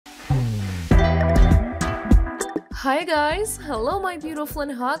Hi guys, hello my beautiful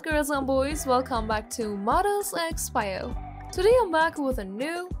and hot girls and boys, welcome back to 𝐒𝐚𝐧𝐝. Today I'm back with a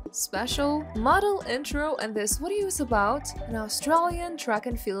new, special model intro, and this video is about an Australian track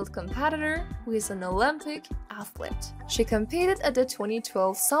and field competitor who is an Olympic athlete. She competed at the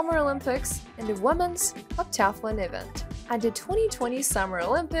 2012 Summer Olympics in the women's heptathlon event. At the 2020 Summer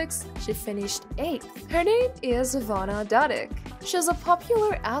Olympics, she finished 8th. Her name is Ivona Dadic. She is a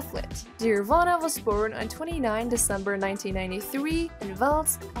popular athlete. Dear Ivona was born on 29 December 1993 in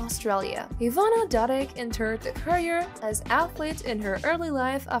Wales, Australia. Ivona Dadic entered the career as athlete in her early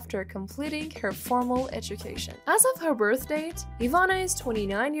life after completing her formal education. As of her birth date, Ivona is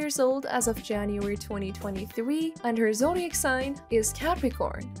 29 years old as of January 2023, and her zodiac sign is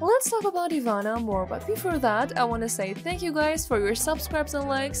Capricorn. Let's talk about Ivona more, but before that, I want to say thank you guys for your subscribes and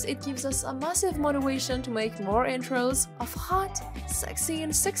likes. It gives us a massive motivation to make more intros of hot, sexy,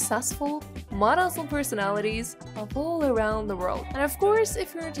 and successful models and personalities of all around the world. And of course,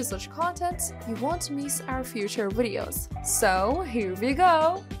 if you're into such content, you won't miss our future videos. So here we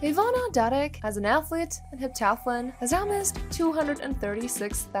go! Ivona Dadic, as an athlete in heptathlon, has almost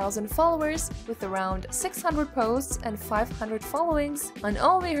 236,000 followers with around 600 posts and 500 followings on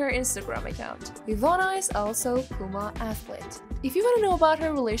only her Instagram account. Ivona is also Puma athlete. If you want to know about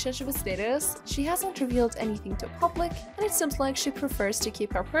her relationship status, she hasn't revealed anything to public, and it seems like she prefers to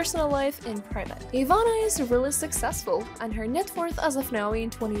keep her personal life in private. Ivona is really successful, and her net worth as of now in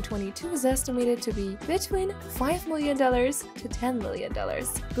 2022 is estimated to be between $5 million to $10 million.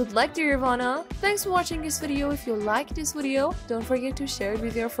 Good luck, dear Ivona! Thanks for watching this video. If you liked this video, don't forget to share it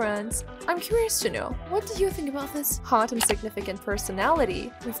with your friends. I'm curious to know, what do you think about this hot and significant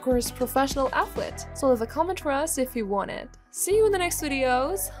personality, and of course professional athlete? So leave a comment for us if you want it. See you in the next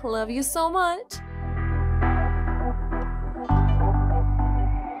videos. Love you so much!